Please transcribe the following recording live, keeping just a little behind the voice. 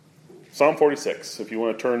Psalm 46. If you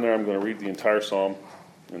want to turn there, I'm going to read the entire psalm,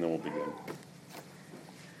 and then we'll begin.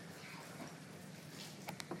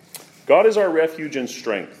 God is our refuge and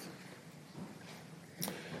strength,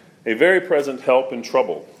 a very present help in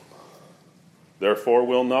trouble. Therefore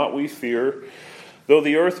will not we fear, though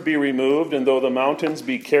the earth be removed, and though the mountains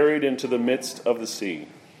be carried into the midst of the sea.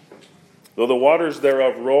 Though the waters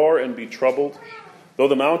thereof roar and be troubled, though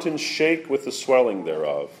the mountains shake with the swelling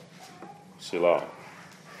thereof. Selah.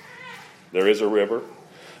 There is a river,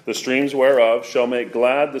 the streams whereof shall make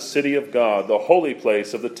glad the city of God, the holy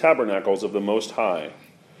place of the tabernacles of the Most High.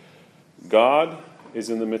 God is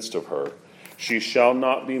in the midst of her. She shall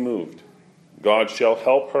not be moved. God shall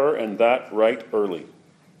help her, and that right early.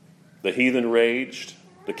 The heathen raged,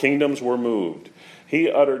 the kingdoms were moved. He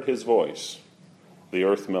uttered his voice, the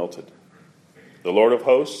earth melted. The Lord of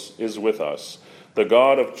hosts is with us. The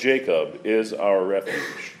God of Jacob is our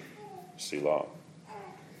refuge. Selah.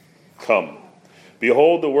 Come,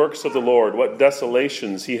 behold the works of the Lord, what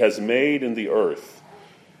desolations he has made in the earth.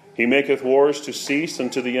 He maketh wars to cease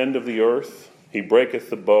unto the end of the earth. He breaketh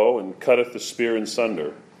the bow and cutteth the spear in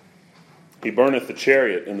sunder. He burneth the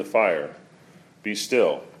chariot in the fire. Be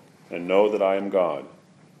still, and know that I am God.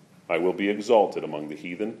 I will be exalted among the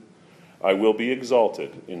heathen. I will be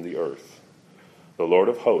exalted in the earth. The Lord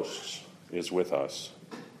of hosts is with us.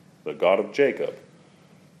 The God of Jacob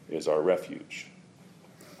is our refuge.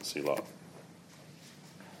 Selah.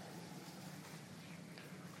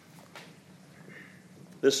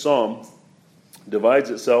 This psalm divides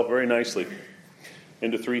itself very nicely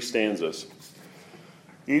into 3 stanzas,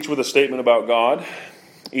 each with a statement about God,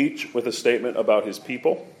 each with a statement about his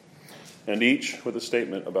people, and each with a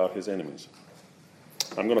statement about his enemies.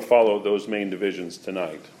 I'm going to follow those main divisions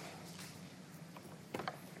tonight.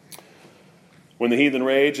 When the heathen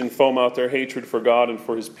rage and foam out their hatred for God and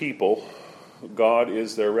for his people, God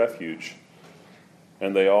is their refuge.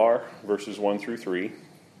 And they are, verses 1 through 3,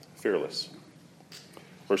 fearless.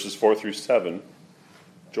 Verses 4 through 7,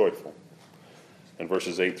 joyful. And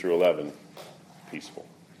verses 8 through 11, peaceful.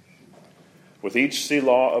 With each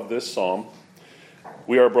Selah of this psalm,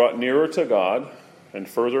 we are brought nearer to God and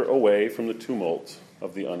further away from the tumult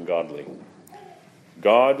of the ungodly.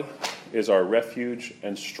 God is our refuge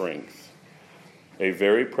and strength, a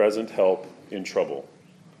very present help in trouble.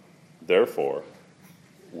 Therefore,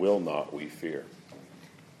 will not we fear.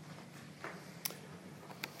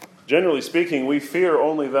 Generally speaking, we fear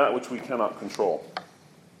only that which we cannot control.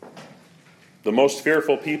 The most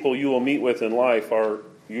fearful people you will meet with in life are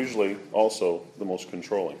usually also the most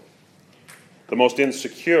controlling. The most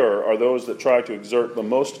insecure are those that try to exert the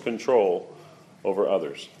most control over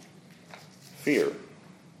others. Fear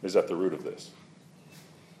is at the root of this.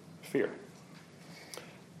 Fear.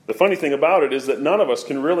 The funny thing about it is that none of us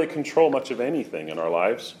can really control much of anything in our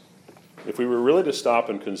lives. If we were really to stop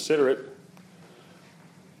and consider it,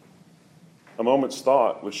 a moment's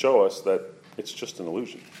thought would show us that it's just an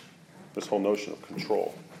illusion, this whole notion of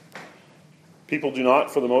control. People do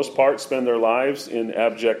not, for the most part, spend their lives in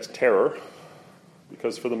abject terror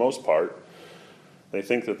because, for the most part, they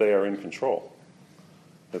think that they are in control,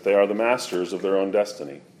 that they are the masters of their own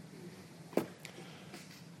destiny.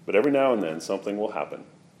 But every now and then, something will happen,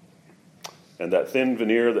 and that thin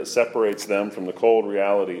veneer that separates them from the cold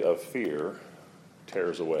reality of fear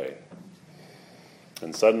tears away.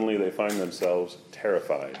 And suddenly they find themselves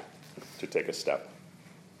terrified to take a step.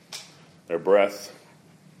 Their breath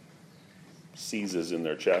seizes in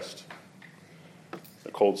their chest.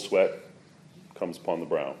 The cold sweat comes upon the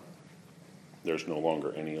brow. There's no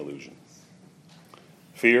longer any illusion.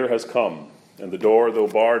 Fear has come, and the door, though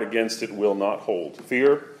barred against it, will not hold.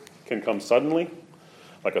 Fear can come suddenly,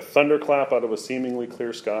 like a thunderclap out of a seemingly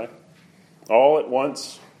clear sky, all at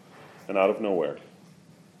once and out of nowhere.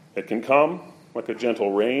 It can come like a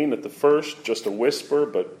gentle rain at the first, just a whisper,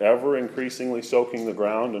 but ever increasingly soaking the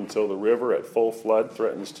ground until the river at full flood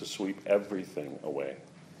threatens to sweep everything away.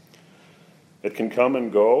 It can come and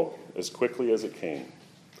go as quickly as it came,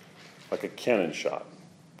 like a cannon shot,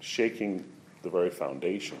 shaking the very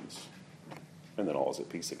foundations, and then all is at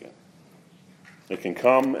peace again. It can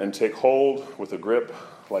come and take hold with a grip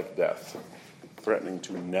like death, threatening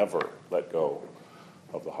to never let go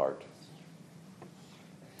of the heart.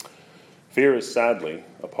 Fear is sadly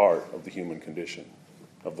a part of the human condition,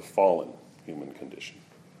 of the fallen human condition.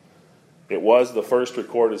 It was the first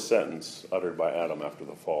recorded sentence uttered by Adam after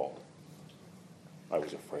the fall. I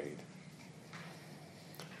was afraid.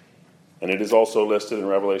 And it is also listed in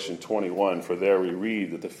Revelation 21, for there we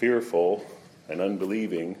read that the fearful and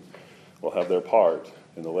unbelieving will have their part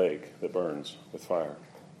in the lake that burns with fire.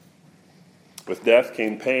 With death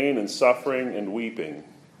came pain and suffering and weeping.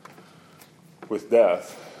 with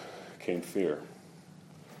death came fear.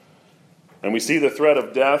 And we see the threat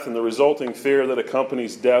of death and the resulting fear that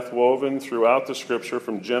accompanies death woven throughout the Scripture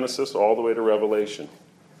from Genesis all the way to Revelation.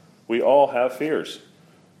 We all have fears.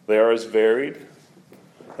 They are as varied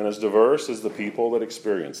and as diverse as the people that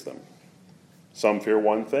experience them. Some fear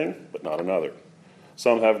one thing, but not another.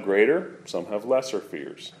 Some have greater, some have lesser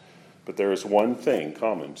fears. But there is one thing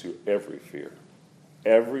common to every fear.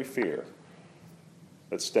 Every fear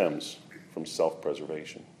that stems from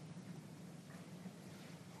self-preservation.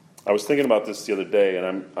 I was thinking about this the other day,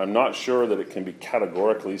 and I'm not sure that it can be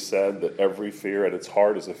categorically said that every fear at its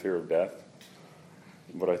heart is a fear of death,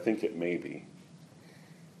 but I think it may be.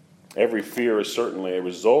 Every fear is certainly a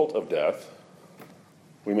result of death.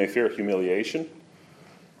 We may fear humiliation.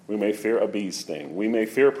 We may fear a bee sting. We may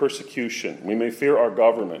fear persecution. We may fear our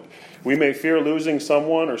government. We may fear losing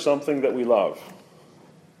someone or something that we love.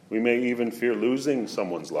 We may even fear losing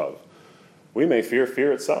someone's love. We may fear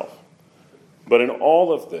fear itself. But in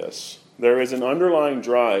all of this, there is an underlying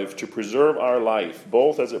drive to preserve our life,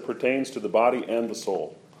 both as it pertains to the body and the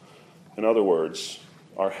soul. In other words,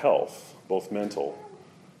 our health, both mental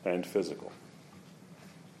and physical.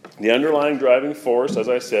 The underlying driving force, as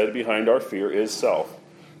I said, behind our fear is self.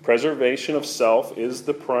 Preservation of self is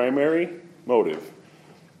the primary motive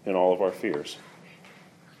in all of our fears.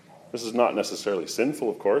 This is not necessarily sinful,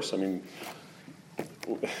 of course. I mean,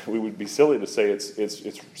 we would be silly to say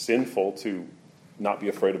it's sinful to not be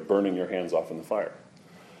afraid of burning your hands off in the fire.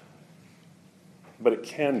 But it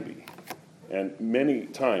can be. And many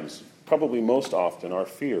times, probably most often, our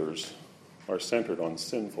fears are centered on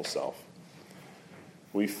sinful self.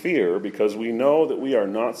 We fear because we know that we are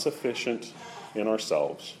not sufficient in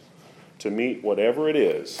ourselves to meet whatever it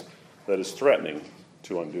is that is threatening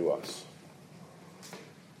to undo us.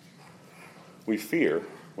 We fear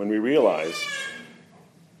when we realize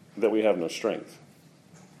that we have no strength,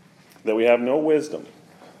 that we have no wisdom,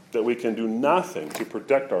 that we can do nothing to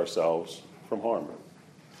protect ourselves from harm.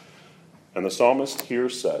 And the psalmist here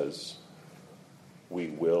says, we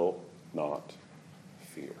will not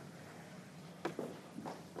fear.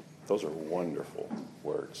 Those are wonderful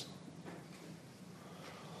words.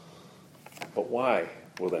 But why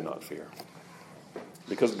will they not fear?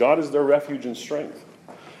 Because God is their refuge and strength,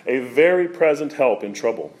 a very present help in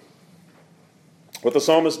trouble. What the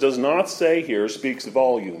psalmist does not say here speaks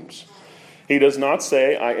volumes. He does not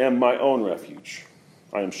say, I am my own refuge.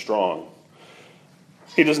 I am strong.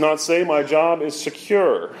 He does not say, my job is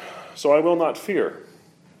secure, so I will not fear.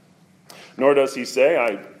 Nor does he say,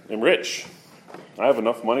 I am rich. I have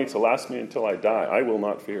enough money to last me until I die. I will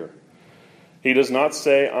not fear. He does not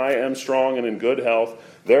say, I am strong and in good health,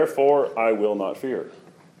 therefore I will not fear.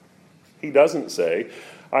 He doesn't say,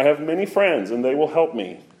 I have many friends and they will help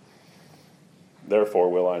me,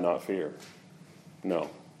 therefore will I not fear. No.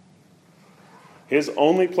 His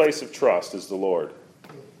only place of trust is the Lord,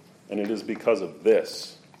 and it is because of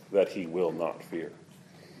this that he will not fear.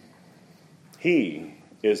 He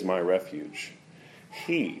is my refuge.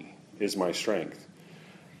 He is my strength.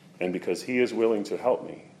 And because he is willing to help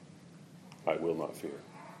me, I will not fear.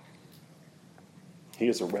 He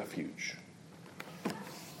is a refuge,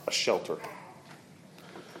 a shelter,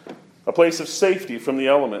 a place of safety from the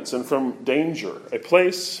elements and from danger, a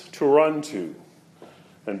place to run to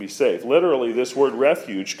and be safe. Literally, this word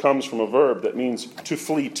refuge comes from a verb that means to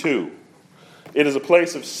flee to. It is a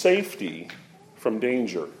place of safety from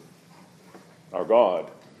danger. Our God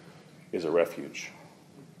is a refuge.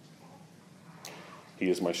 He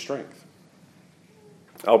is my strength.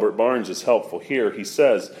 Albert Barnes is helpful here. He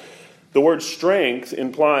says, the word strength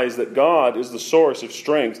implies that God is the source of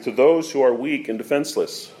strength to those who are weak and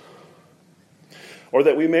defenseless, or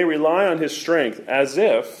that we may rely on his strength as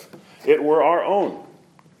if it were our own,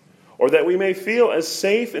 or that we may feel as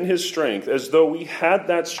safe in his strength as though we had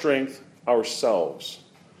that strength ourselves.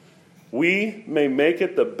 We may make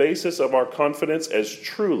it the basis of our confidence as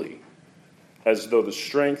truly as though the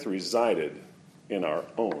strength resided in our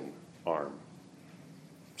own arm.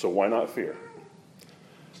 So why not fear?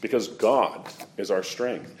 Because God is our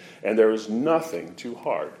strength, and there is nothing too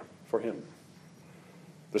hard for him.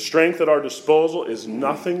 The strength at our disposal is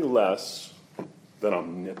nothing less than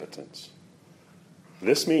omnipotence.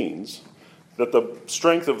 This means that the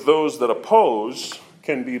strength of those that oppose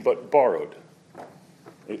can be but borrowed.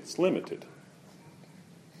 It's limited.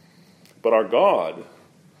 But our God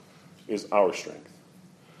is our strength,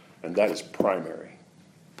 and that is primary,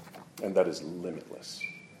 and that is limitless.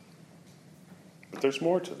 But there's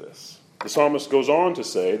more to this. The psalmist goes on to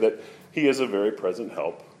say that he is a very present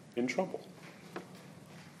help in trouble.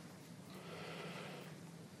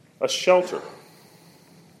 A shelter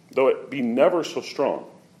though it be never so strong,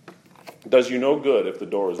 does you no good if the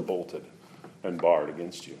door is bolted and barred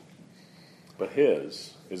against you. But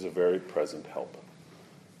his is a very present help.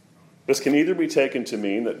 This can either be taken to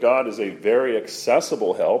mean that God is a very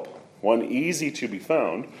accessible help, one easy to be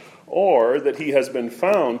found, or that he has been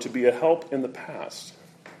found to be a help in the past.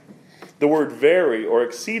 The word very, or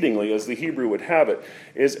exceedingly, as the Hebrew would have it,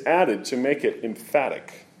 is added to make it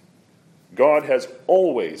emphatic. God has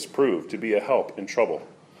always proved to be a help in trouble.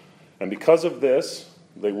 And because of this,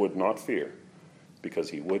 they would not fear, because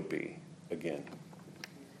he would be again.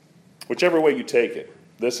 Whichever way you take it,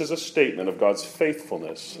 this is a statement of God's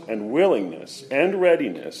faithfulness and willingness and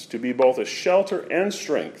readiness to be both a shelter and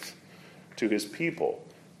strength to his people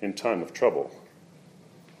in time of trouble.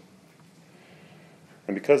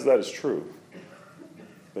 And because that is true,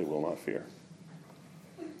 they will not fear.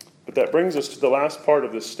 But that brings us to the last part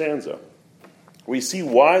of this stanza. We see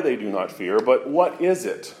why they do not fear, but what is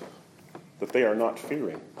it that they are not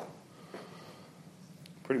fearing?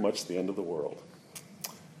 Pretty much the end of the world.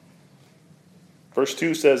 Verse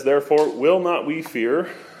 2 says, "Therefore will not we fear,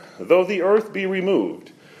 though the earth be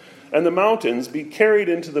removed, and the mountains be carried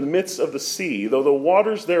into the midst of the sea, though the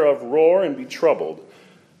waters thereof roar and be troubled,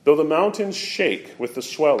 though the mountains shake with the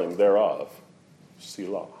swelling thereof."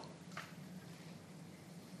 Selah.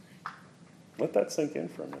 Let that sink in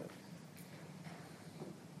for a minute.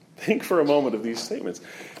 Think for a moment of these statements.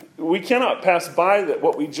 We cannot pass by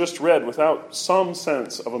what we just read without some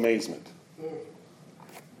sense of amazement.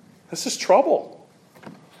 This is trouble.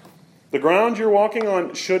 The ground you're walking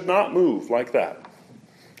on should not move like that.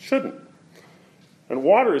 Shouldn't. And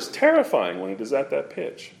water is terrifying when it is at that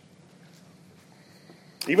pitch.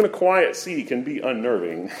 Even a quiet sea can be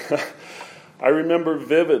unnerving. I remember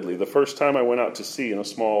vividly the first time I went out to sea in a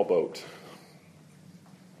small boat.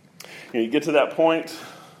 You get to that point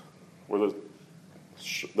where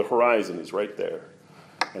the horizon is right there.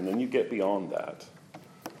 And then you get beyond that.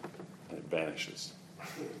 And it vanishes.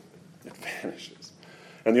 It vanishes.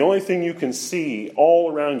 And the only thing you can see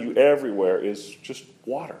all around you everywhere is just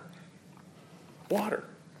water. Water.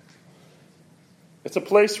 It's a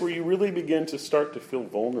place where you really begin to start to feel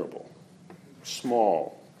vulnerable,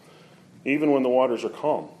 small, even when the waters are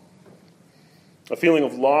calm. A feeling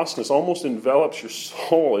of lostness almost envelops your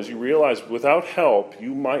soul as you realize without help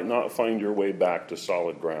you might not find your way back to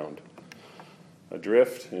solid ground.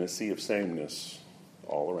 Adrift in a sea of sameness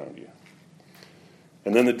all around you.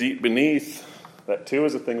 And then the deep beneath, that too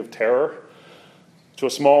is a thing of terror. To a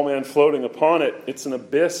small man floating upon it, it's an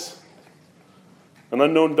abyss. An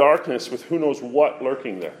unknown darkness with who knows what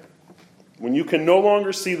lurking there. When you can no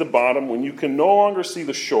longer see the bottom, when you can no longer see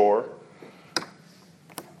the shore,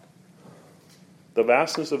 the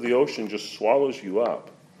vastness of the ocean just swallows you up.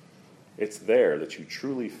 It's there that you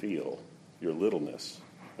truly feel your littleness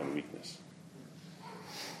and weakness.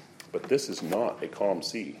 But this is not a calm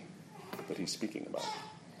sea that he's speaking about.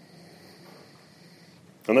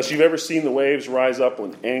 Unless you've ever seen the waves rise up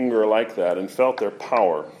with anger like that and felt their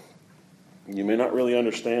power, you may not really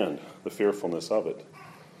understand the fearfulness of it.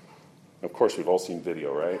 Of course, we've all seen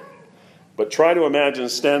video, right? But try to imagine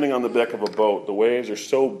standing on the deck of a boat. The waves are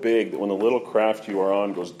so big that when the little craft you are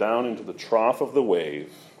on goes down into the trough of the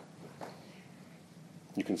wave,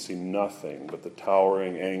 you can see nothing but the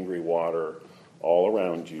towering, angry water all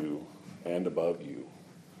around you and above you.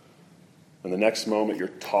 And the next moment, you're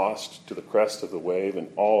tossed to the crest of the wave,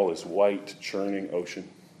 and all is white, churning ocean.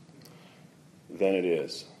 Then it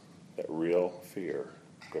is that real fear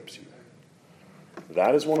grips you.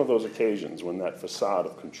 That is one of those occasions when that facade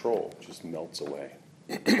of control just melts away.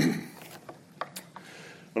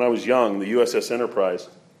 When I was young, the USS Enterprise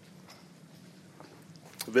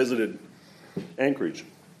visited Anchorage.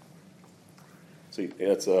 See,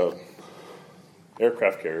 it's a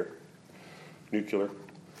aircraft carrier, nuclear,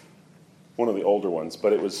 one of the older ones,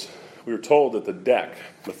 but we were told that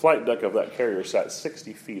the flight deck of that carrier sat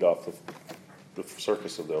 60 feet off the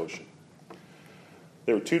surface of the ocean.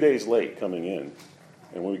 They were 2 days late coming in,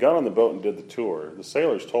 and when we got on the boat and did the tour, the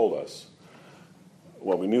sailors told us,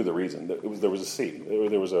 well, we knew the reason, that there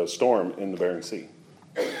was a storm in the Bering Sea.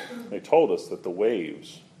 They told us that the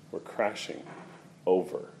waves were crashing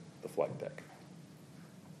over the flight deck.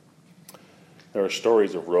 There are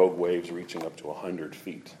stories of rogue waves reaching up to 100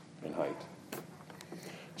 feet in height.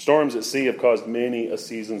 Storms at sea have caused many a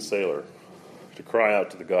seasoned sailor to cry out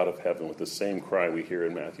to the God of heaven with the same cry we hear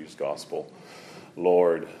in Matthew's gospel.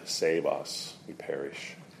 Lord, save us, we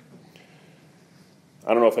perish.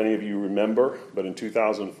 I don't know if any of you remember, but in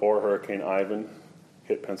 2004, Hurricane Ivan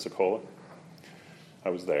hit Pensacola. I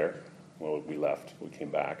was there. Well, we left. We came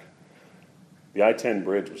back. The I-10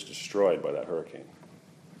 bridge was destroyed by that hurricane.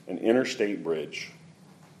 an interstate bridge.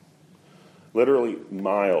 Literally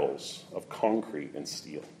miles of concrete and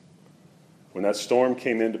steel. When that storm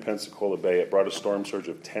came into Pensacola Bay, it brought a storm surge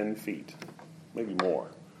of 10 feet, maybe more.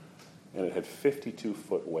 And it had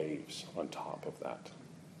 52-foot waves on top of that.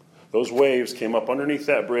 Those waves came up underneath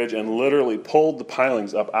that bridge and literally pulled the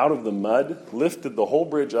pilings up out of the mud, lifted the whole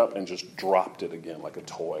bridge up, and just dropped it again like a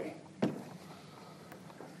toy.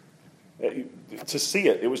 To see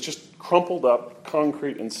it, it was just crumpled up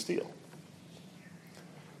concrete and steel.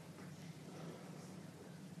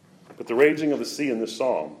 But the raging of the sea in this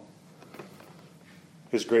psalm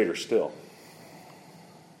is greater still.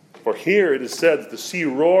 For here it is said that the sea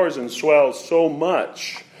roars and swells so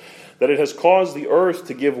much that it has caused the earth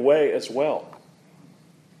to give way as well.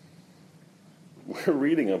 We're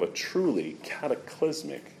reading of a truly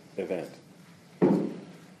cataclysmic event.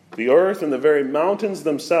 The earth and the very mountains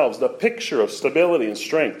themselves, the picture of stability and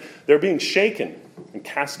strength, they're being shaken and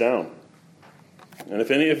cast down. And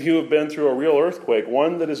if any of you have been through a real earthquake,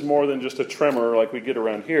 one that is more than just a tremor like we get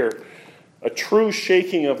around here, a true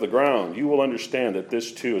shaking of the ground, you will understand that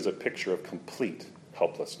this too is a picture of complete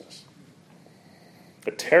helplessness.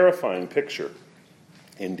 A terrifying picture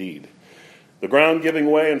indeed. The ground giving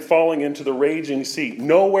way and falling into the raging sea.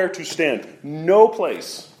 Nowhere to stand. No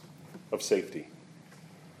place of safety.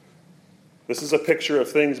 This is a picture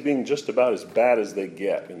of things being just about as bad as they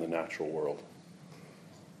get in the natural world.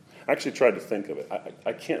 I actually tried to think of it.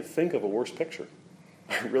 I can't think of a worse picture.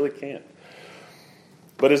 I really can't.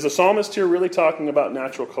 But is the psalmist here really talking about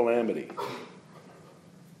natural calamity?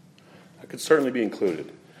 That could certainly be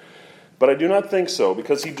included. But I do not think so,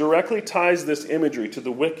 because he directly ties this imagery to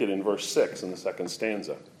the wicked in verse 6 in the second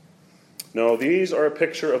stanza. No, these are a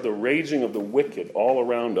picture of the raging of the wicked all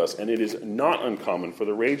around us, and it is not uncommon for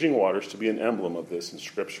the raging waters to be an emblem of this in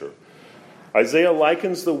Scripture. Isaiah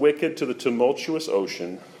likens the wicked to the tumultuous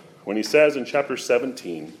ocean when he says in chapter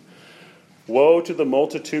 17, "Woe to the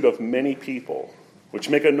multitude of many people, which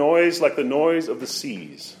make a noise like the noise of the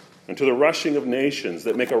seas, and to the rushing of nations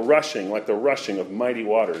that make a rushing like the rushing of mighty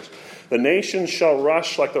waters. The nations shall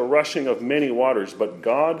rush like the rushing of many waters, but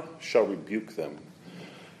God shall rebuke them.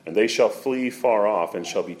 And they shall flee far off, and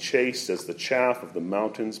shall be chased as the chaff of the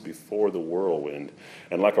mountains before the whirlwind,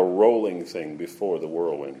 and like a rolling thing before the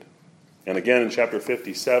whirlwind." And again in chapter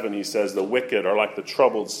 57 he says, "The wicked are like the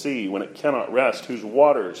troubled sea when it cannot rest, whose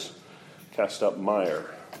waters cast up mire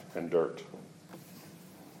and dirt."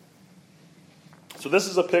 So this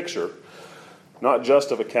is a picture, not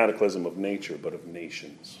just of a cataclysm of nature, but of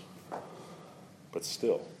nations. But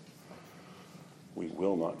still, we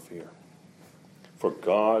will not fear. For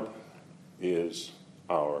God is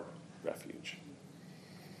our refuge.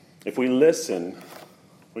 If we listen,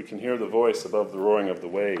 we can hear the voice above the roaring of the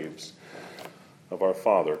waves of our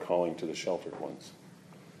Father calling to the sheltered ones.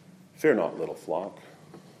 "Fear not, little flock,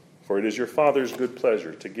 for it is your Father's good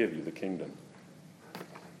pleasure to give you the kingdom.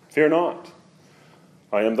 Fear not.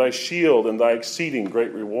 I am thy shield and thy exceeding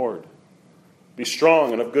great reward. Be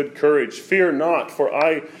strong and of good courage. Fear not,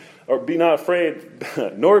 be not afraid,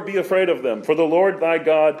 nor be afraid of them. For the Lord thy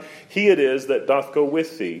God, he it is that doth go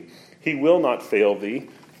with thee. He will not fail thee,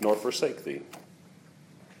 nor forsake thee.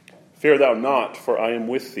 Fear thou not, for I am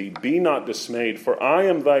with thee. Be not dismayed, for I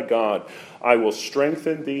am thy God. I will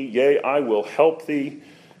strengthen thee, yea, I will help thee.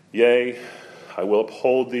 Yea, I will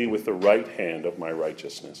uphold thee with the right hand of my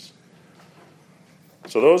righteousness."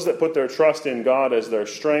 So those that put their trust in God as their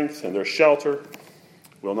strength and their shelter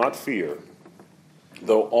will not fear,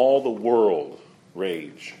 though all the world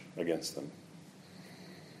rage against them.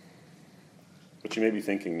 But you may be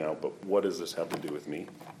thinking now, but what does this have to do with me?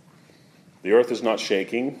 The earth is not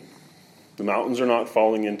shaking. The mountains are not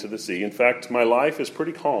falling into the sea. In fact, my life is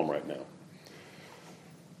pretty calm right now.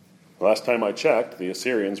 Last time I checked, the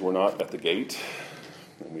Assyrians were not at the gate,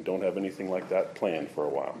 and we don't have anything like that planned for a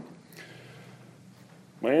while.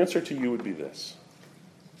 My answer to you would be this.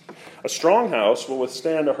 A strong house will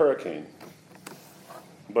withstand a hurricane,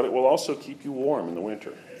 but it will also keep you warm in the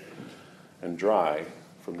winter and dry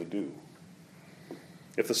from the dew.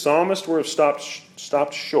 If the psalmist were to have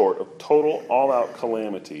stopped short of total all-out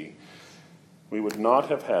calamity, we would not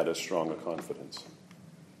have had as strong a confidence.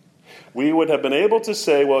 We would have been able to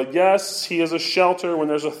say, well, yes, he is a shelter when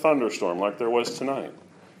there's a thunderstorm like there was tonight.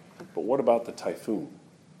 But what about the typhoon?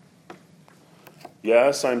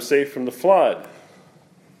 Yes, I'm safe from the flood,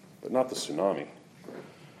 but not the tsunami.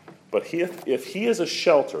 But if he is a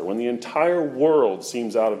shelter when the entire world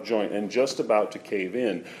seems out of joint and just about to cave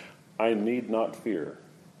in, I need not fear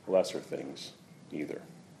lesser things either.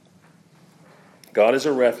 God is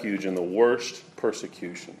a refuge in the worst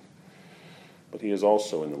persecution, but he is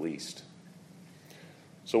also in the least.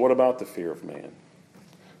 So what about the fear of man?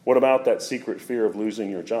 What about that secret fear of losing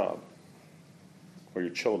your job, or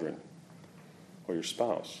your children, or your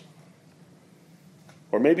spouse?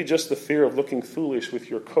 Or maybe just the fear of looking foolish with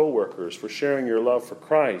your coworkers for sharing your love for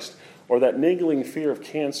Christ, or that niggling fear of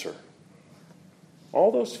cancer.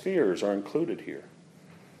 All those fears are included here.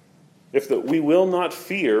 If the "we will not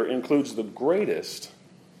fear" includes the greatest,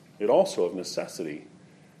 it also of necessity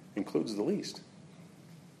includes the least.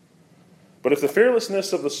 But if the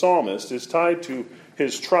fearlessness of the psalmist is tied to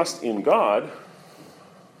his trust in God,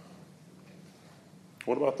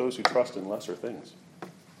 what about those who trust in lesser things?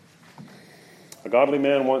 A godly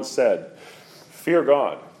man once said, "Fear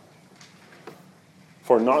God,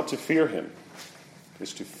 for not to fear him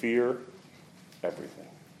is to fear everything."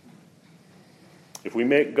 If we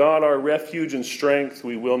make God our refuge and strength,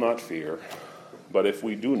 we will not fear. But if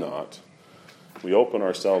we do not, we open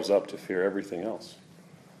ourselves up to fear everything else.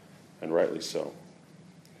 And rightly so.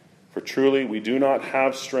 For truly, we do not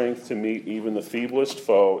have strength to meet even the feeblest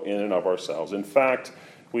foe in and of ourselves. In fact,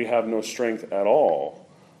 we have no strength at all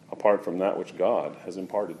apart from that which God has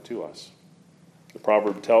imparted to us. The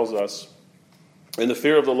proverb tells us, "In the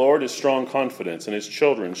fear of the Lord is strong confidence, and his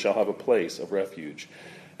children shall have a place of refuge,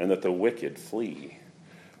 and that the wicked flee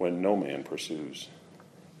when no man pursues.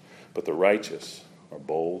 But the righteous are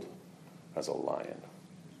bold as a lion."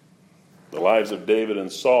 The lives of David and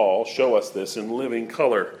Saul show us this in living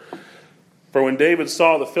color. For when David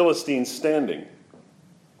saw the Philistines standing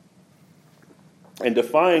and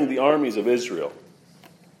defying the armies of Israel,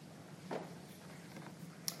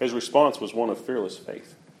 his response was one of fearless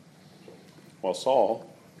faith, while Saul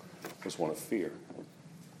was one of fear.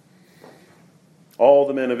 All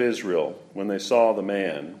the men of Israel, when they saw the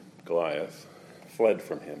man, Goliath, fled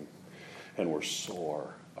from him and were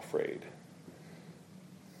sore afraid.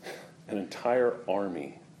 An entire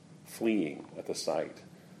army fleeing at the sight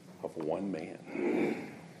of one man.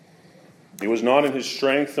 It was not in his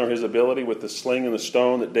strength nor his ability with the sling and the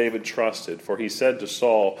stone that David trusted, for he said to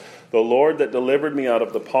Saul, "The Lord that delivered me out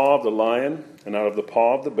of the paw of the lion and out of the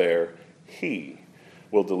paw of the bear, he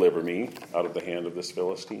will deliver me out of the hand of this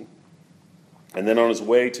Philistine." And then on his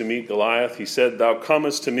way to meet Goliath, he said, "Thou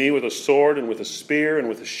comest to me with a sword and with a spear and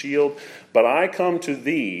with a shield, but I come to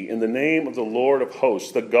thee in the name of the Lord of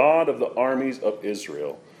hosts, the God of the armies of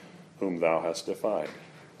Israel, whom thou hast defied."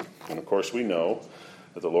 And of course we know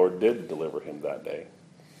that the Lord did deliver him that day.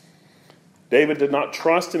 David did not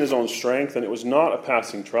trust in his own strength, and it was not a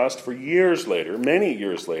passing trust. For years later, many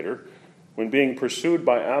years later, when being pursued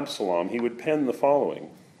by Absalom, he would pen the following: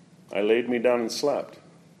 "I laid me down and slept.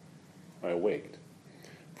 I awaked,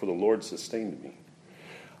 for the Lord sustained me.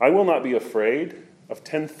 I will not be afraid of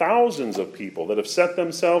 10,000s of people that have set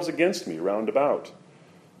themselves against me round about.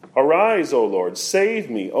 Arise, O Lord,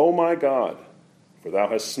 save me, O my God, for thou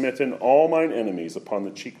hast smitten all mine enemies upon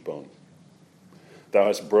the cheekbone. Thou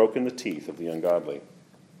hast broken the teeth of the ungodly.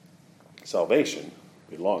 Salvation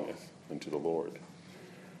belongeth unto the Lord."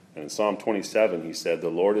 And in Psalm 27 he said, "The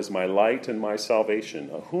Lord is my light and my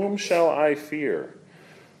salvation. Of whom shall I fear?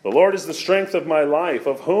 The Lord is the strength of my life.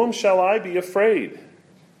 Of whom shall I be afraid?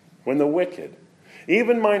 When the wicked,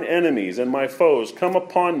 even mine enemies and my foes, come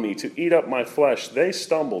upon me to eat up my flesh, they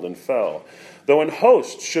stumbled and fell. Though an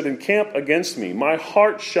host should encamp against me, my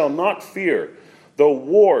heart shall not fear. Though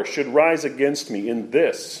war should rise against me, in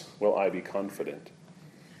this will I be confident."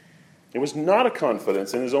 It was not a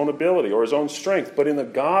confidence in his own ability or his own strength, but in the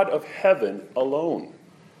God of heaven alone.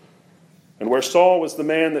 And where Saul was the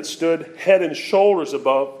man that stood head and shoulders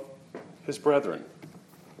above his brethren,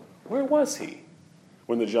 where was he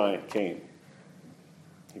when the giant came?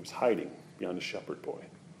 He was hiding behind a shepherd boy.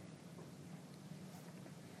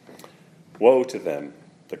 Woe to them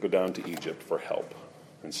that go down to Egypt for help,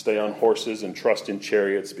 and stay on horses and trust in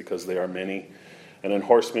chariots because they are many, and in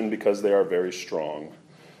horsemen because they are very strong.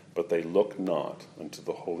 But they look not unto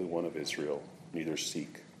the Holy One of Israel, neither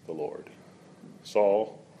seek the Lord.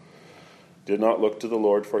 Saul did not look to the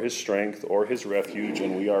Lord for his strength or his refuge,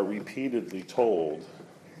 and we are repeatedly told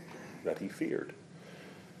that he feared.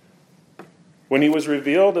 When he was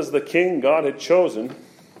revealed as the king God had chosen,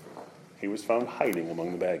 he was found hiding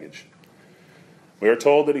among the baggage. We are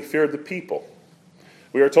told that he feared the people.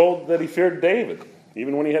 We are told that he feared David,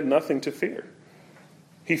 even when he had nothing to fear.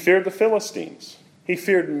 He feared the Philistines. He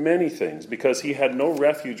feared many things because he had no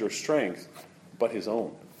refuge or strength but his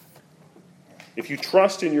own. If you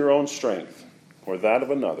trust in your own strength or that of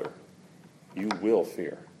another, you will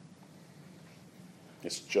fear.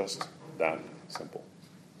 It's just that simple.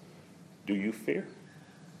 Do you fear?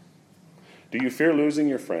 Do you fear losing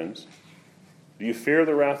your friends? Do you fear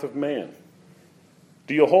the wrath of man?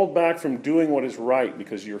 Do you hold back from doing what is right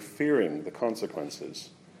because you're fearing the consequences?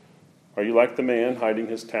 Are you like the man hiding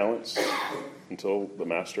his talents until the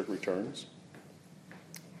master returns?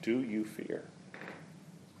 Do you fear?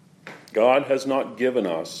 God has not given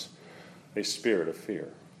us a spirit of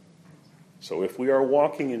fear. So if we are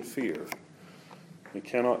walking in fear, we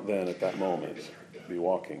cannot then at that moment be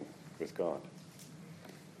walking with God.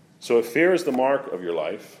 So if fear is the mark of your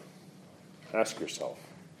life, ask yourself,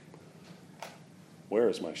 where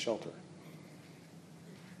is my shelter?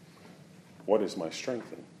 What is my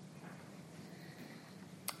strength in?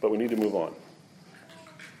 But we need to move on.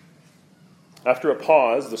 After a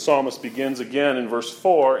pause, the psalmist begins again in verse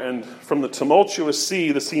 4, and from the tumultuous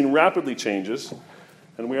sea, the scene rapidly changes,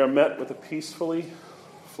 and we are met with a peacefully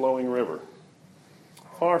flowing river.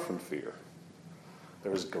 Far from fear,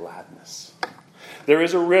 there is gladness. There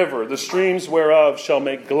is a river, the streams whereof shall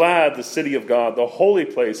make glad the city of God, the holy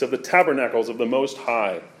place of the tabernacles of the Most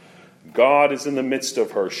High. God is in the midst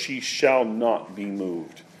of her. She shall not be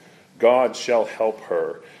moved. God shall help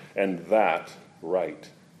her, and that right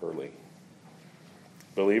early.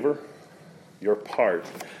 Believer, your part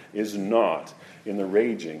is not in the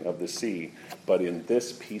raging of the sea, but in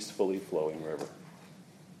this peacefully flowing river.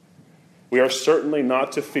 We are certainly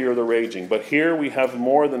not to fear the raging, but here we have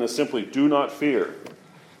more than a simply do not fear.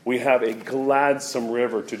 We have a gladsome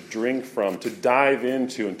river to drink from, to dive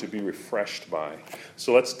into, and to be refreshed by.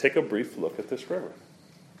 So let's take a brief look at this river.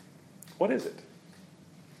 What is it?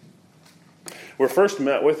 We're first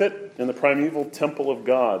met with it in the primeval temple of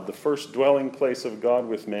God, the first dwelling place of God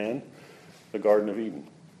with man, the Garden of Eden.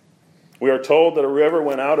 We are told that a river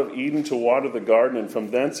went out of Eden to water the garden, and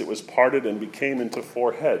from thence it was parted and became into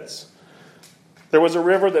four heads. There was a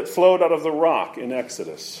river that flowed out of the rock in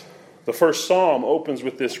Exodus. The first psalm opens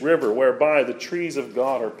with this river, whereby the trees of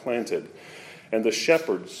God are planted, and the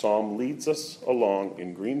shepherd's psalm leads us along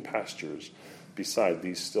in green pastures beside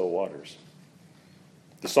these still waters.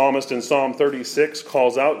 The psalmist in Psalm 36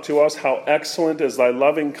 calls out to us, how excellent is thy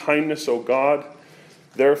loving kindness, O God.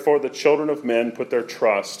 Therefore the children of men put their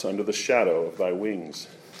trust under the shadow of thy wings.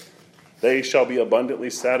 They shall be abundantly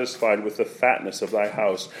satisfied with the fatness of thy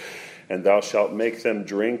house, and thou shalt make them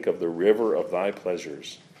drink of the river of thy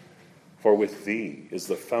pleasures. For with thee is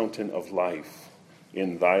the fountain of life.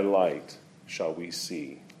 In thy light shall we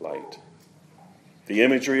see light. The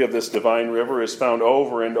imagery of this divine river is found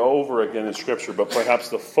over and over again in Scripture, but perhaps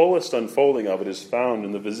the fullest unfolding of it is found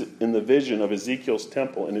in the vision of Ezekiel's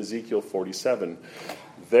temple in Ezekiel 47.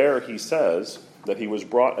 There he says that he was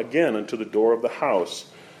brought again unto the door of the house,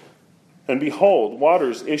 and behold,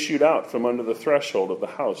 waters issued out from under the threshold of the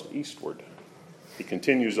house eastward. He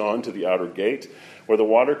continues on to the outer gate, where the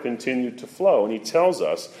water continued to flow, and he tells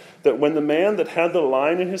us that when the man that had the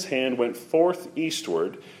line in his hand went forth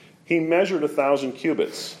eastward, he measured 1,000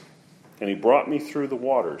 cubits, and he brought me through the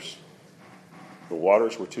waters. The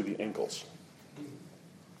waters were to the ankles.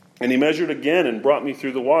 And he measured again and brought me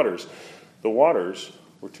through the waters. The waters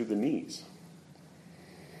were to the knees.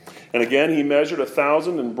 And again he measured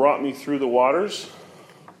 1,000 and brought me through the waters,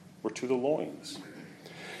 were to the loins.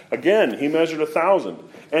 Again he measured 1,000,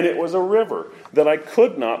 and it was a river that I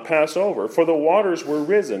could not pass over, for the waters were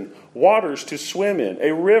risen, waters to swim in,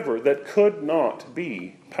 a river that could not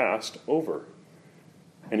be passed over.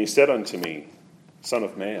 And he said unto me, Son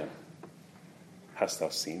of man, hast thou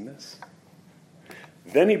seen this?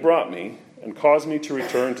 Then he brought me and caused me to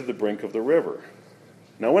return to the brink of the river.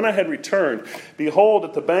 Now when I had returned, behold,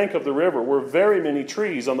 at the bank of the river were very many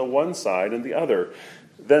trees on the one side and the other.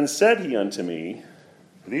 Then said he unto me,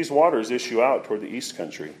 These waters issue out toward the east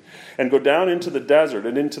country, and go down into the desert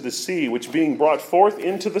and into the sea, which being brought forth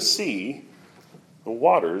into the sea, the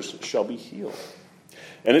waters shall be healed.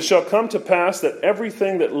 And it shall come to pass that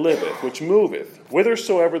everything that liveth, which moveth,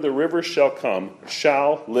 whithersoever the river shall come,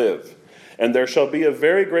 shall live. And there shall be a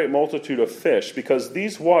very great multitude of fish, because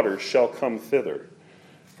these waters shall come thither.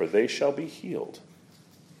 For they shall be healed,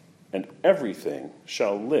 and everything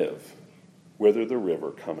shall live whither the river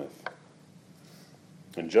cometh.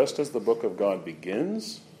 And just as the book of God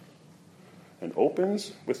begins and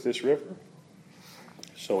opens with this river,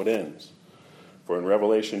 so it ends. For in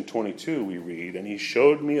Revelation 22 we read, And he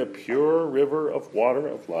showed me a pure river of water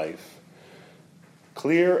of life,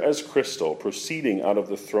 clear as crystal, proceeding out of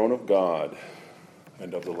the throne of God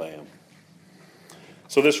and of the Lamb.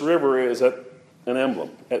 So this river is an emblem,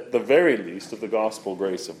 at the very least, of the gospel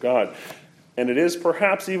grace of God. And it is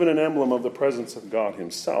perhaps even an emblem of the presence of God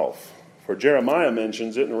himself. For Jeremiah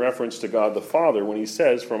mentions it in reference to God the Father when he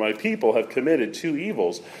says, For my people have committed two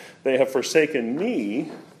evils. They have forsaken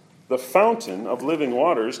me, the fountain of living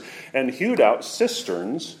waters, and hewed out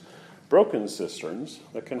cisterns broken cisterns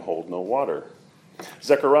that can hold no water.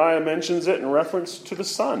 Zechariah mentions it in reference to the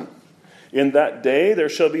sun. In that day there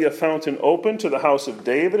shall be a fountain open to the house of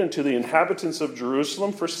David and to the inhabitants of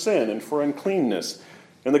Jerusalem for sin and for uncleanness.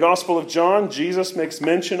 In the Gospel of John, Jesus makes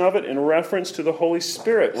mention of it in reference to the Holy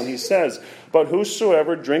Spirit when he says, "But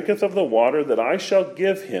whosoever drinketh of the water that I shall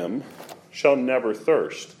give him shall never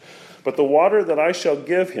thirst. But the water that I shall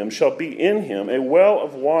give him shall be in him a well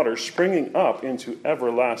of water springing up into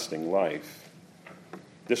everlasting life."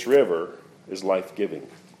 This river is life-giving.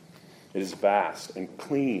 It is vast and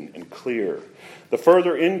clean and clear. The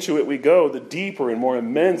further into it we go, the deeper and more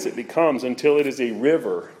immense it becomes until it is a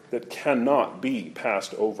river that cannot be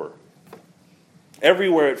passed over.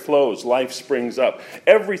 Everywhere it flows, life springs up.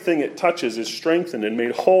 Everything it touches is strengthened and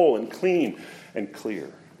made whole and clean and clear.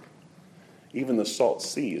 Even the salt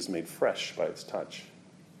sea is made fresh by its touch.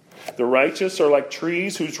 The righteous are like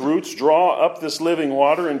trees whose roots draw up this living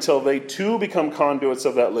water until they too become conduits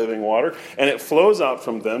of that living water, and it flows out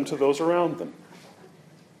from them to those around them.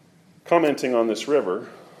 Commenting on this river,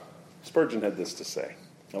 Spurgeon had this to say.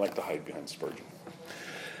 I like to hide behind Spurgeon.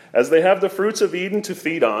 "As they have the fruits of Eden to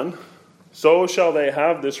feed on, so shall they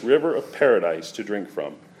have this river of paradise to drink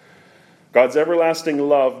from. God's everlasting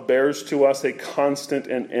love bears to us a constant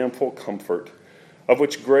and ample comfort, of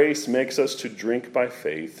which grace makes us to drink by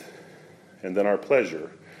faith, and then our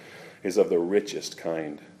pleasure is of the richest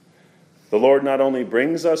kind. The Lord not only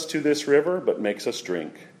brings us to this river, but makes us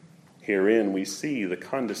drink. Herein we see the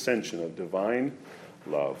condescension of divine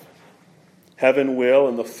love. Heaven will,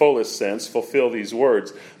 in the fullest sense, fulfill these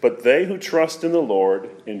words, but they who trust in the Lord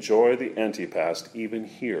enjoy the antepast even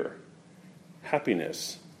here.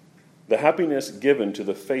 Happiness, the happiness given to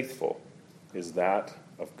the faithful, is that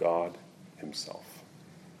of God himself."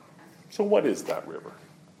 So what is that river?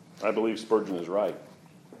 I believe Spurgeon is right.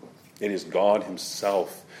 It is God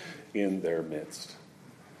himself in their midst.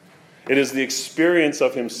 It is the experience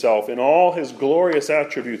of himself in all his glorious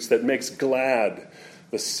attributes that makes glad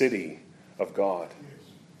the city of God.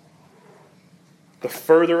 The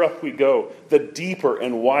further up we go, the deeper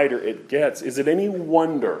and wider it gets. Is it any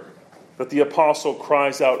wonder that the apostle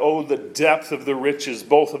cries out, "Oh, the depth of the riches,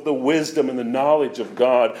 both of the wisdom and the knowledge of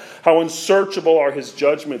God. How unsearchable are his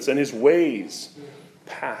judgments and his ways,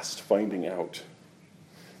 past finding out."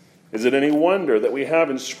 Is it any wonder that we have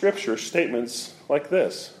in Scripture statements like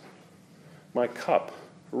this? "My cup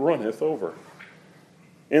runneth over.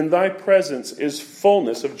 In thy presence is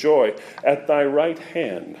fullness of joy. At thy right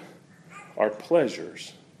hand are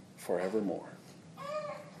pleasures forevermore."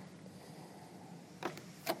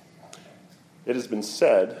 It has been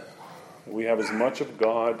said that we have as much of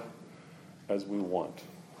God as we want.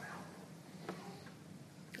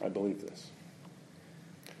 I believe this.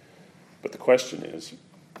 But the question is,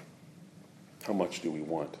 how much do we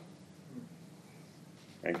want?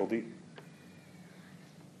 Ankle deep?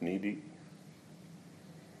 Knee deep?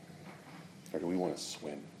 Or do we want to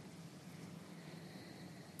swim?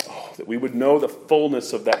 Oh, that we would know the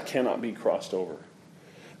fullness of that cannot be crossed over.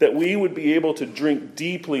 That we would be able to drink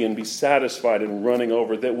deeply and be satisfied and running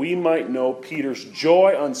over. That we might know Peter's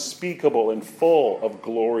joy unspeakable and full of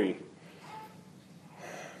glory.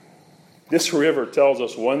 This river tells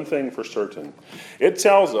us one thing for certain. It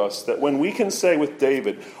tells us that when we can say with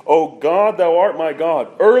David, "O God, thou art my God,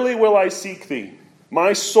 early will I seek thee.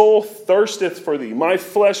 My soul thirsteth for thee. My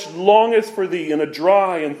flesh longeth for thee in a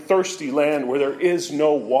dry and thirsty land where there is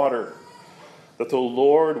no water. That the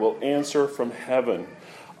Lord will answer from heaven,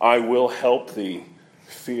 I will help thee.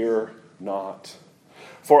 Fear not.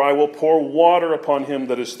 For I will pour water upon him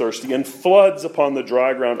that is thirsty, and floods upon the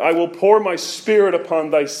dry ground. I will pour my spirit upon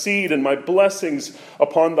thy seed, and my blessings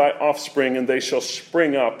upon thy offspring, and they shall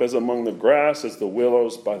spring up as among the grass, as the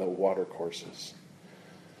willows by the watercourses."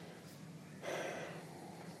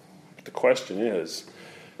 The question is,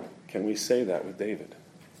 can we say that with David?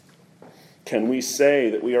 Can we say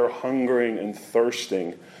that we are hungering and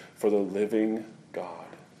thirsting for the living God?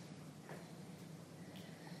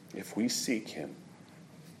 If we seek him,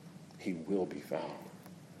 he will be found.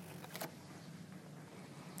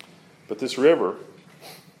 But this river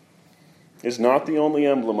is not the only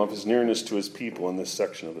emblem of his nearness to his people in this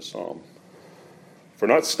section of the psalm. For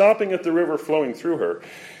not stopping at the river flowing through her,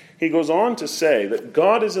 he goes on to say that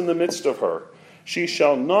God is in the midst of her. She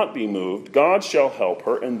shall not be moved. God shall help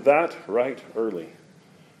her, and that right early.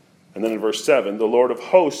 And then in verse 7, the Lord of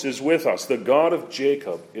hosts is with us. The God of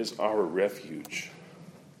Jacob is our refuge.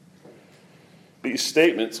 These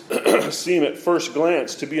statements seem at first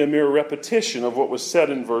glance to be a mere repetition of what was said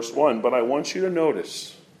in verse 1, but I want you to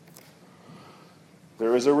notice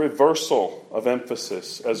There is a reversal of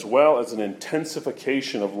emphasis as well as an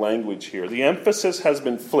intensification of language here. The emphasis has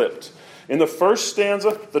been flipped. In the first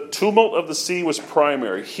stanza, the tumult of the sea was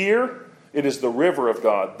primary. Here, it is the river of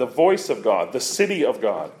God, the voice of God, the city of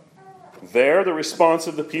God. There, the response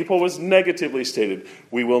of the people was negatively stated,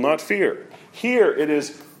 we will not fear. Here, it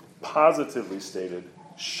is positively stated,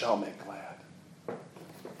 shall make glad.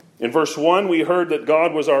 In verse 1, we heard that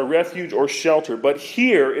God was our refuge or shelter, but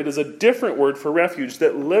here it is a different word for refuge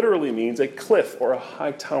that literally means a cliff or a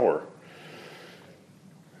high tower.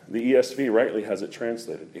 The ESV rightly has it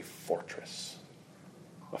translated, a fortress.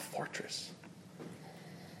 A fortress.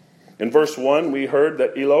 In verse 1, we heard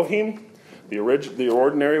that Elohim, the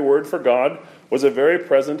ordinary word for God, was a very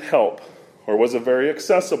present help, or was a very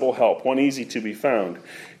accessible help, one easy to be found.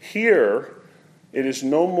 Here, it is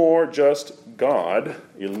no more just God,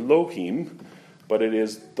 Elohim, but it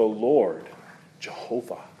is the Lord,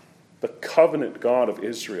 Jehovah, the covenant God of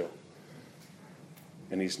Israel.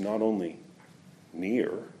 And he's not only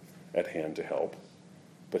near at hand to help,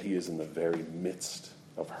 but he is in the very midst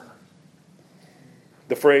of her.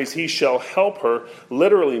 The phrase, he shall help her,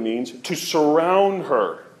 literally means to surround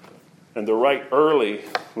her. And the right early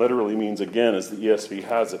literally means, again, as the ESV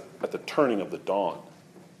has it, at the turning of the dawn.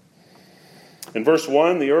 In verse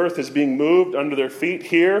 1, the earth is being moved under their feet.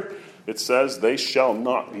 Here, it says, they shall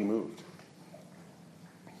not be moved.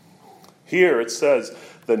 Here, it says,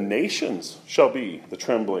 the nations shall be the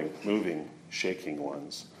trembling, moving, shaking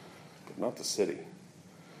ones, but not the city.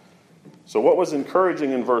 So what was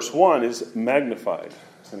encouraging in verse 1 is magnified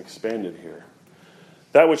and expanded here.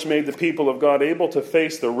 That which made the people of God able to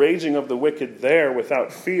face the raging of the wicked there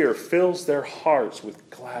without fear fills their hearts with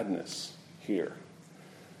gladness here.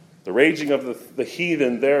 The raging of the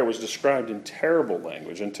heathen there was described in terrible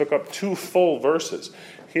language and took up 2 full verses.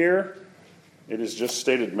 Here, it is just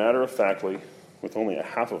stated matter-of-factly with only a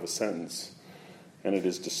half of a sentence, and it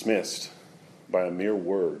is dismissed by a mere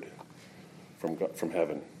word from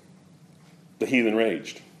heaven. The heathen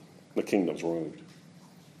raged. The kingdoms were moved.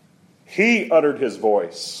 He uttered his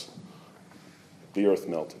voice. The earth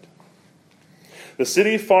melted. The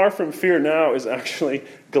city, far from fear now, is actually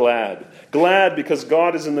glad. Glad because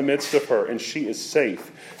God is in the midst of her and she is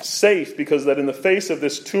safe. Safe because that in the face of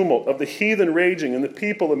this tumult, of the heathen raging and the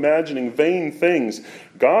people imagining vain things,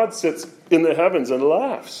 God sits in the heavens and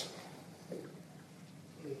laughs.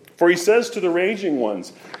 For he says to the raging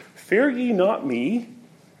ones, fear ye not me,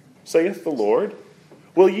 saith the Lord.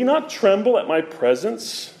 Will ye not tremble at my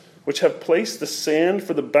presence, which have placed the sand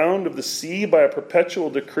for the bound of the sea by a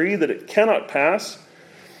perpetual decree that it cannot pass?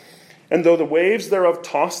 And though the waves thereof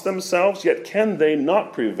toss themselves, yet can they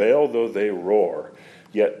not prevail, though they roar,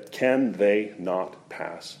 yet can they not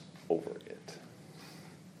pass over it.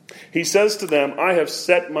 He says to them, I have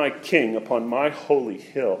set my king upon my holy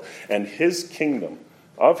hill, and his kingdom,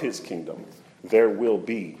 there will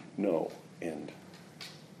be no end.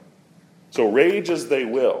 So rage as they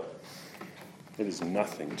will, it is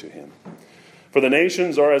nothing to him. For the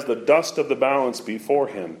nations are as the dust of the balance before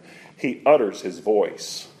him. He utters his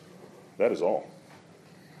voice. That is all.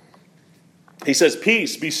 He says,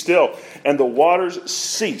 peace, be still, and the waters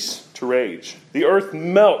cease to rage. The earth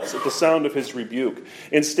melts at the sound of his rebuke.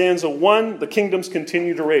 In stanza 1, the kingdoms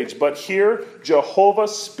continue to rage. But here, Jehovah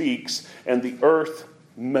speaks, and the earth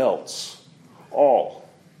melts. All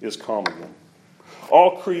is calm again.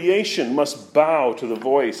 All creation must bow to the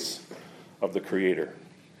voice of the Creator.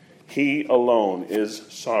 He alone is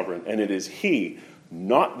sovereign, and it is he,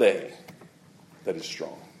 not they, that is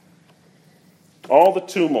strong. All the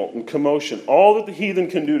tumult and commotion, all that the heathen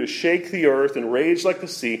can do to shake the earth and rage like the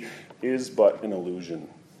sea, is but an illusion.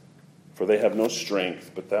 For they have no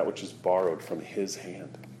strength but that which is borrowed from his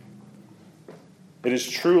hand. It is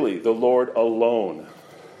truly the Lord alone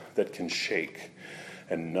that can shake,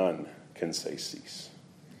 and none can say cease.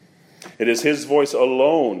 It is his voice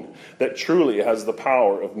alone that truly has the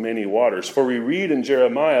power of many waters. For we read in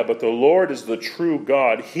Jeremiah, but the Lord is the true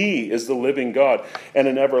God. He is the living God and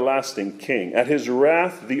an everlasting King. At his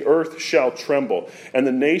wrath the earth shall tremble, and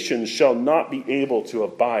the nations shall not be able to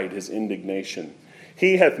abide his indignation.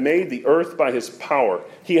 He hath made the earth by his power.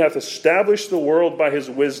 He hath established the world by his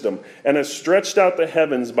wisdom, and hath stretched out the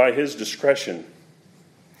heavens by his discretion.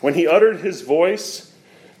 When he uttered his voice,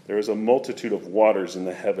 there is a multitude of waters in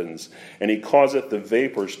the heavens, and he causeth the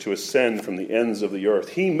vapors to ascend from the ends of the earth.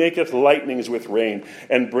 He maketh lightnings with rain,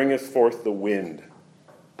 and bringeth forth the wind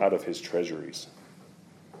out of his treasuries.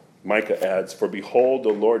 Micah adds, for behold, the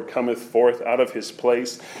Lord cometh forth out of his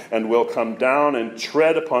place, and will come down and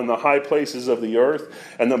tread upon the high places of the earth,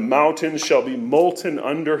 and the mountains shall be molten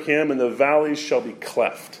under him, and the valleys shall be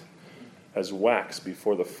cleft. as wax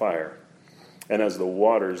before the fire, and as the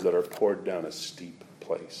waters that are poured down a steep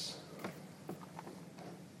place.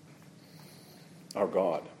 Our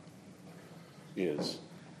God is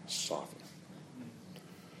sovereign.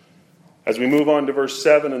 As we move on to verse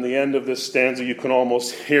 7 and the end of this stanza, you can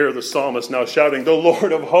almost hear the psalmist now shouting, "The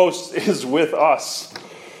Lord of hosts is with us.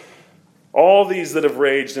 All these that have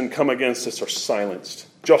raged and come against us are silenced.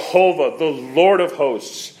 Jehovah, the Lord of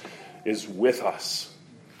hosts, is with us.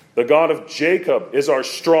 The God of Jacob is our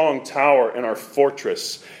strong tower and our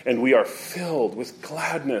fortress, and we are filled with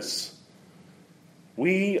gladness.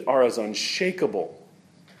 We are as unshakable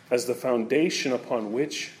as the foundation upon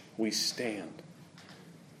which we stand.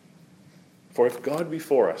 For if God be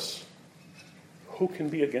for us, who can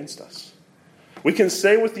be against us?" We can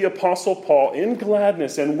say with the Apostle Paul, in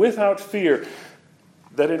gladness and without fear,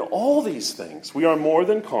 that in all these things we are more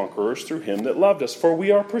than conquerors through him that loved us. For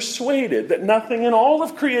we are persuaded that nothing in all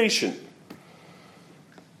of creation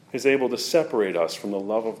is able to separate us from the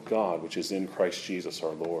love of God, which is in Christ Jesus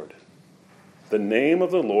our Lord. The name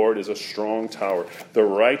of the Lord is a strong tower. The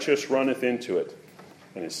righteous runneth into it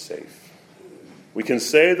and is safe. We can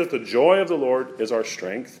say that the joy of the Lord is our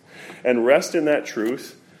strength and rest in that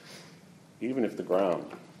truth, even if the ground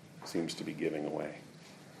seems to be giving away.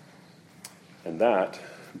 And that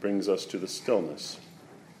brings us to the stillness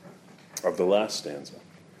of the last stanza.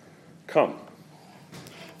 Come,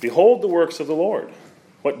 behold the works of the Lord,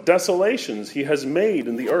 what desolations he has made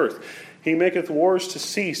in the earth. He maketh wars to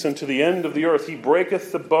cease unto the end of the earth. He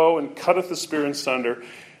breaketh the bow and cutteth the spear in sunder.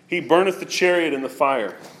 He burneth the chariot in the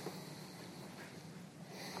fire.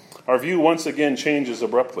 Our view once again changes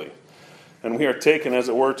abruptly, and we are taken, as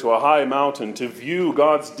it were, to a high mountain to view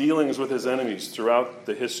God's dealings with his enemies throughout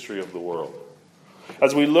the history of the world.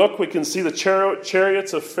 As we look, we can see the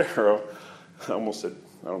chariots of Pharaoh.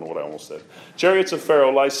 Chariots of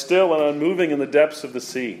Pharaoh lie still and unmoving in the depths of the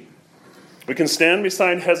sea. We can stand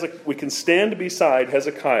beside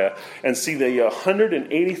Hezekiah and see the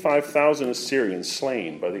 185,000 Assyrians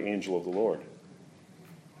slain by the angel of the Lord.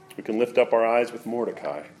 We can lift up our eyes with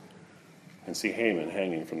Mordecai and see Haman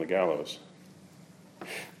hanging from the gallows.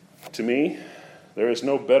 To me, there is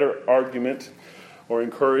no better argument or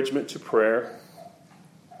encouragement to prayer,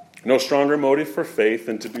 no stronger motive for faith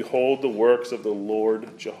than to behold the works of the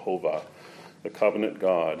Lord Jehovah, the covenant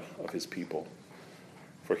God of his people.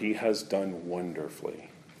 For he has done wonderfully.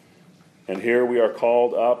 And here we are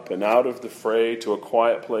called up and out of the fray to a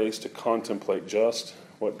quiet place to contemplate just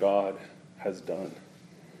what God has done.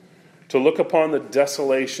 To look upon the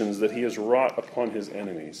desolations that he has wrought upon his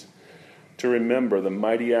enemies. To remember the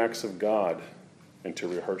mighty acts of God and to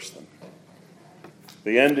rehearse them.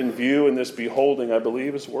 The end in view in this beholding, I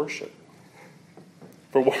believe, is worship.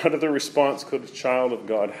 For what other response could a child of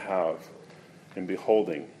God have in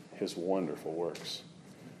beholding his wonderful works?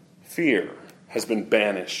 Fear has been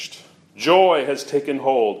banished. Joy has taken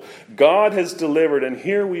hold. God has delivered, and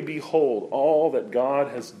here we behold all that God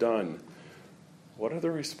has done. What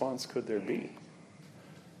other response could there be?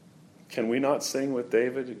 Can we not sing with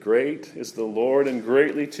David, "Great is the Lord, and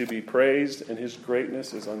greatly to be praised, and his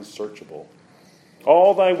greatness is unsearchable.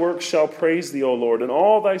 All thy works shall praise thee, O Lord, and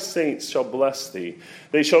all thy saints shall bless thee.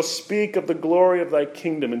 They shall speak of the glory of thy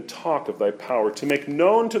kingdom and talk of thy power, to make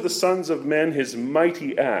known to the sons of men his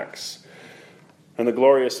mighty acts and the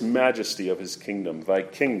glorious majesty of his kingdom. Thy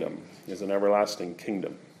kingdom is an everlasting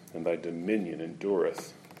kingdom, and thy dominion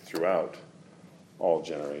endureth throughout all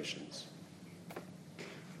generations."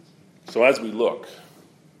 So as we look,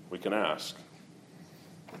 we can ask,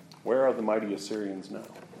 where are the mighty Assyrians now?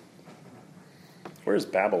 Where is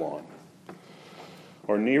Babylon?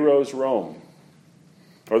 Or Nero's Rome?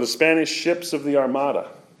 Or the Spanish ships of the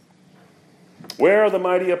Armada? Where are the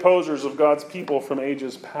mighty opposers of God's people from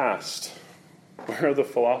ages past? Where are the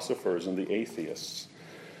philosophers and the atheists?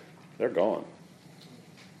 They're gone.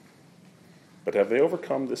 But have they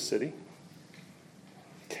overcome this city?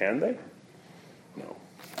 Can they? No.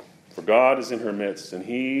 For God is in her midst, and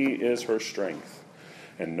he is her strength,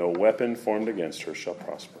 and no weapon formed against her shall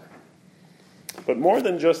prosper. But more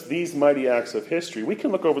than just these mighty acts of history, we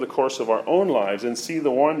can look over the course of our own lives and see the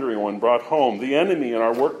wandering one brought home, the enemy in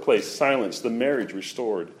our workplace silenced, the marriage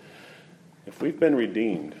restored. If we've been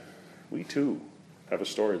redeemed, we too have a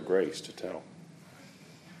story of grace to tell.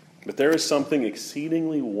 But there is something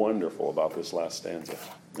exceedingly wonderful about this last stanza,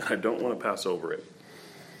 and I don't want to pass over it.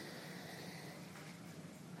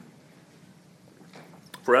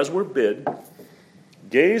 For as we're bid,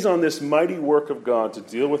 gaze on this mighty work of God to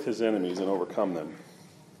deal with his enemies and overcome them,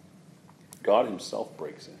 God himself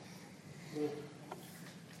breaks in.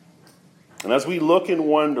 And as we look in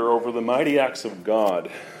wonder over the mighty acts of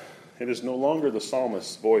God, It is no longer the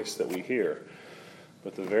psalmist's voice that we hear,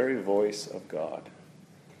 but the very voice of God.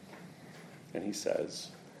 And he says,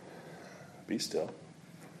 "Be still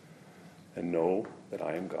and know that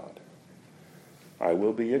I am God. I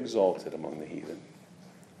will be exalted among the heathen.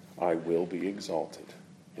 I will be exalted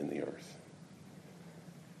in the earth."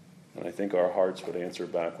 And I think our hearts would answer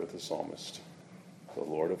back with the psalmist, "The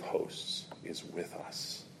Lord of hosts is with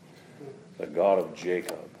us. The God of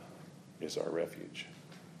Jacob is our refuge."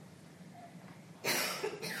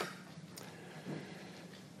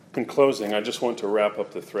 In closing, I just want to wrap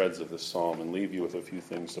up the threads of this psalm and leave you with a few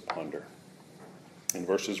things to ponder. In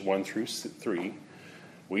verses 1 through 3,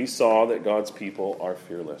 we saw that God's people are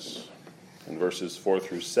fearless. In verses 4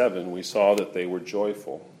 through 7, we saw that they were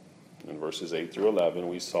joyful. In verses 8 through 11,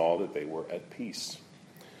 we saw that they were at peace.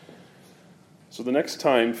 So the next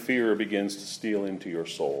time fear begins to steal into your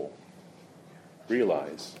soul,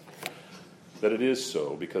 realize that it is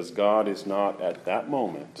so because God is not at that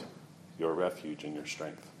moment your refuge and your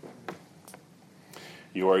strength.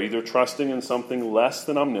 You are either trusting in something less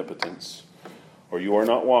than omnipotence, or you are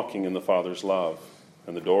not walking in the Father's love,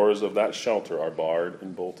 and the doors of that shelter are barred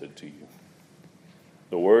and bolted to you.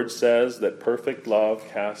 The Word says that perfect love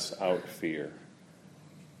casts out fear.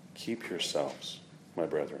 Keep yourselves, my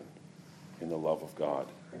brethren, in the love of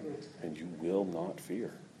God, and you will not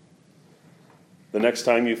fear. The next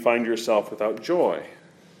time you find yourself without joy,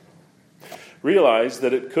 realize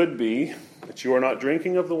that it could be that you are not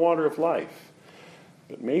drinking of the water of life,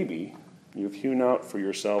 but maybe you've hewn out for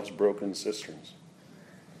yourselves broken cisterns.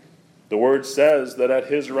 The Word says that at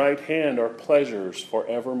His right hand are pleasures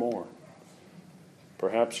forevermore.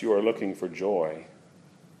 Perhaps you are looking for joy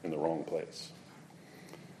in the wrong place.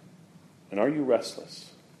 And are you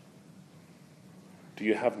restless? Do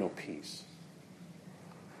you have no peace?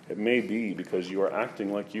 It may be because you are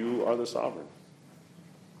acting like you are the sovereign.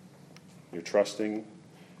 You're trusting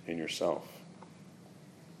in yourself.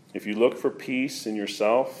 If you look for peace in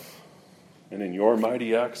yourself and in your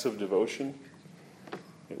mighty acts of devotion,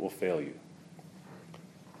 it will fail you.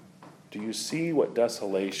 Do you see what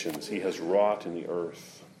desolations He has wrought in the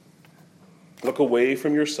earth? Look away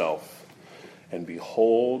from yourself and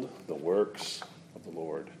behold the works of the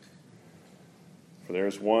Lord. For there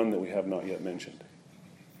is one that we have not yet mentioned.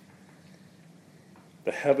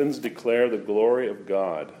 The heavens declare the glory of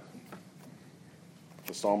God.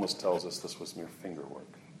 The psalmist tells us this was mere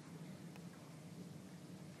fingerwork.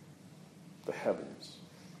 The heavens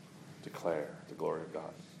declare the glory of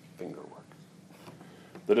God. Fingerwork.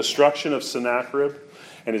 The destruction of Sennacherib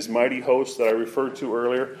and his mighty host that I referred to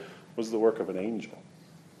earlier was the work of an angel.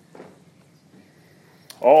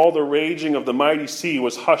 All the raging of the mighty sea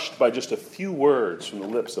was hushed by just a few words from the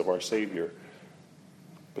lips of our Savior.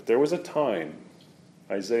 But there was a time,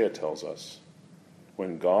 Isaiah tells us,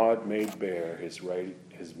 when God made bare his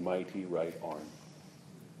mighty right arm.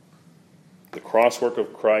 The crosswork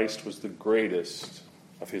of Christ was the greatest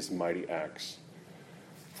of his mighty acts.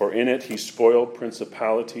 For in it he spoiled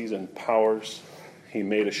principalities and powers. He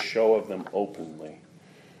made a show of them openly,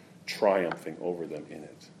 triumphing over them in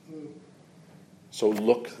it. So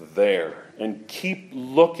look there and keep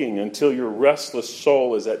looking until your restless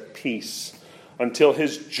soul is at peace, until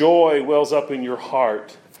his joy wells up in your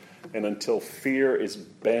heart, and until fear is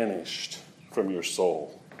banished from your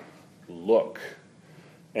soul. Look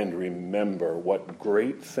and remember what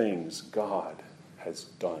great things God has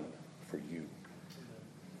done for you.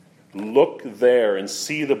 Look there and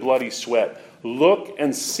see the bloody sweat. Look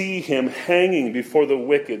and see him hanging before the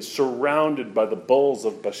wicked, surrounded by the bulls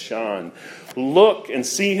of Bashan. Look and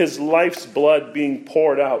see his life's blood being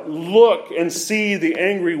poured out. Look and see the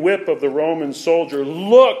angry whip of the Roman soldier.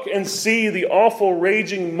 Look and see the awful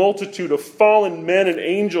raging multitude of fallen men and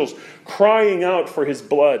angels crying out for his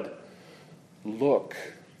blood. Look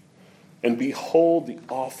and behold the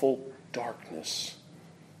awful darkness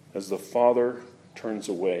as the Father turns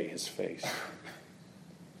away his face.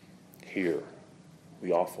 Hear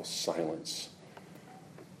the awful silence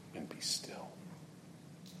and be still.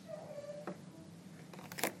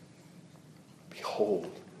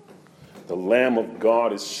 Behold, the Lamb of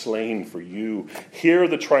God is slain for you. Hear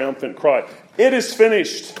the triumphant cry, "It is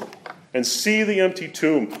finished!" And see the empty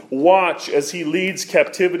tomb. Watch as he leads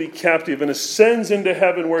captivity captive and ascends into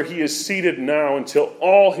heaven where he is seated now until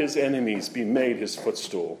all his enemies be made his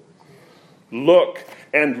footstool. Look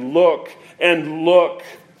and look and look,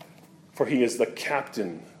 for he is the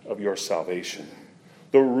captain of your salvation,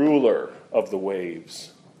 the ruler of the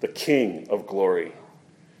waves, the King of glory.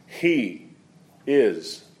 He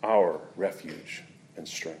is our refuge and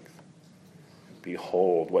strength.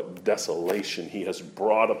 Behold what desolation he has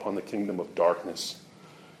brought upon the kingdom of darkness.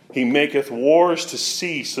 He maketh wars to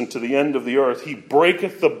cease unto the end of the earth. He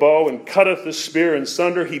breaketh the bow and cutteth the spear in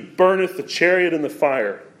sunder. He burneth the chariot in the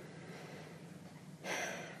fire.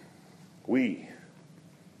 We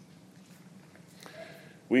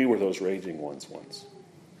were those raging ones once.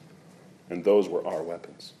 And those were our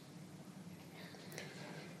weapons.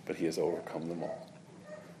 But he has overcome them all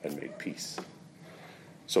and made peace.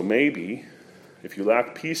 So maybe, if you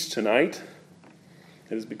lack peace tonight,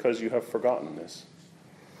 it is because you have forgotten this.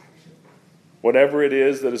 Whatever it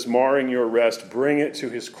is that is marring your rest, bring it to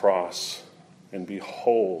his cross and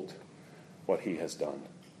behold what he has done.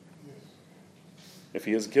 If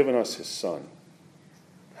he has given us his Son,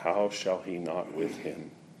 how shall he not with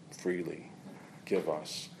him freely give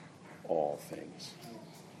us all things?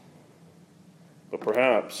 But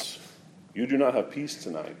perhaps you do not have peace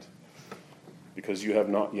tonight because you have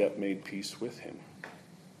not yet made peace with him.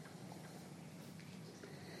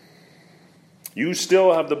 You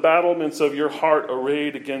still have the battlements of your heart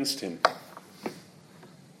arrayed against him.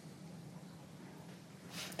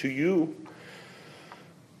 To you,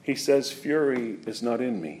 he says, fury is not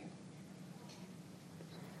in me.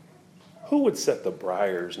 Who would set the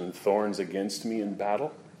briars and thorns against me in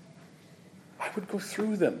battle? I would go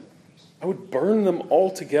through them. I would burn them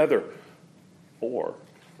altogether. Or,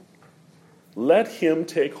 let him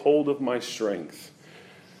take hold of my strength,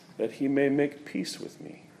 that he may make peace with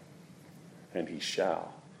me. And he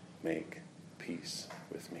shall make peace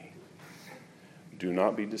with me. Do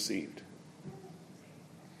not be deceived.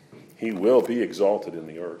 He will be exalted in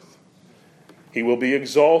the earth. He will be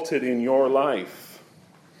exalted in your life.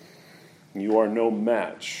 You are no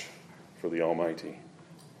match for the Almighty.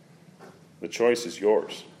 The choice is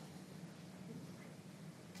yours.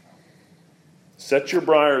 Set your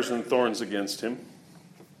briars and thorns against him,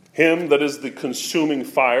 him that is the consuming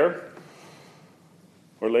fire,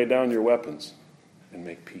 or lay down your weapons and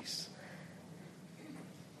make peace.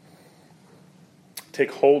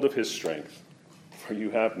 Take hold of his strength, for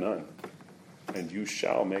you have none, and you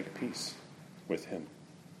shall make peace with him.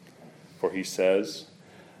 For he says,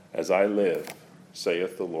 as I live,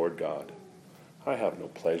 saith the Lord God, I have no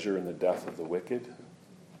pleasure in the death of the wicked,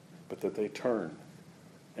 but that they turn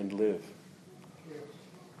and live.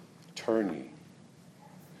 Turn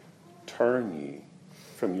ye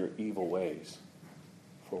from your evil ways.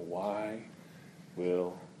 For why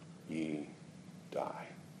will ye die?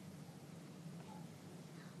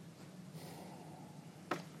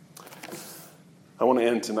 I want to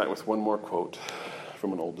end tonight with one more quote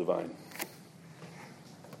from an old divine.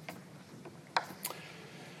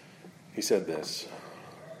 He said this: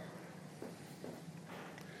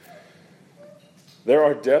 there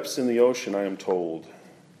are depths in the ocean, I am told,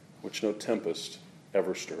 which no tempest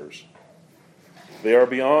ever stirs. They are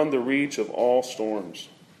beyond the reach of all storms,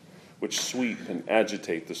 which sweep and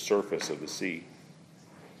agitate the surface of the sea.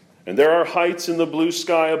 And there are heights in the blue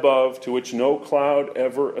sky above to which no cloud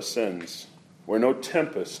ever ascends, where no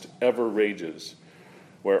tempest ever rages,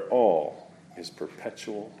 where all is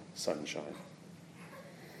perpetual sunshine.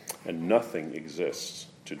 And nothing exists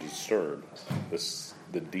to disturb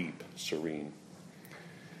the deep serene.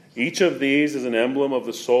 Each of these is an emblem of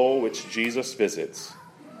the soul which Jesus visits,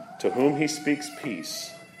 to whom he speaks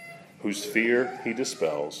peace, whose fear he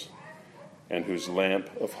dispels, and whose lamp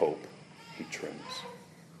of hope he trims.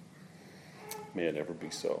 May it ever be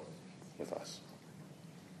so with us.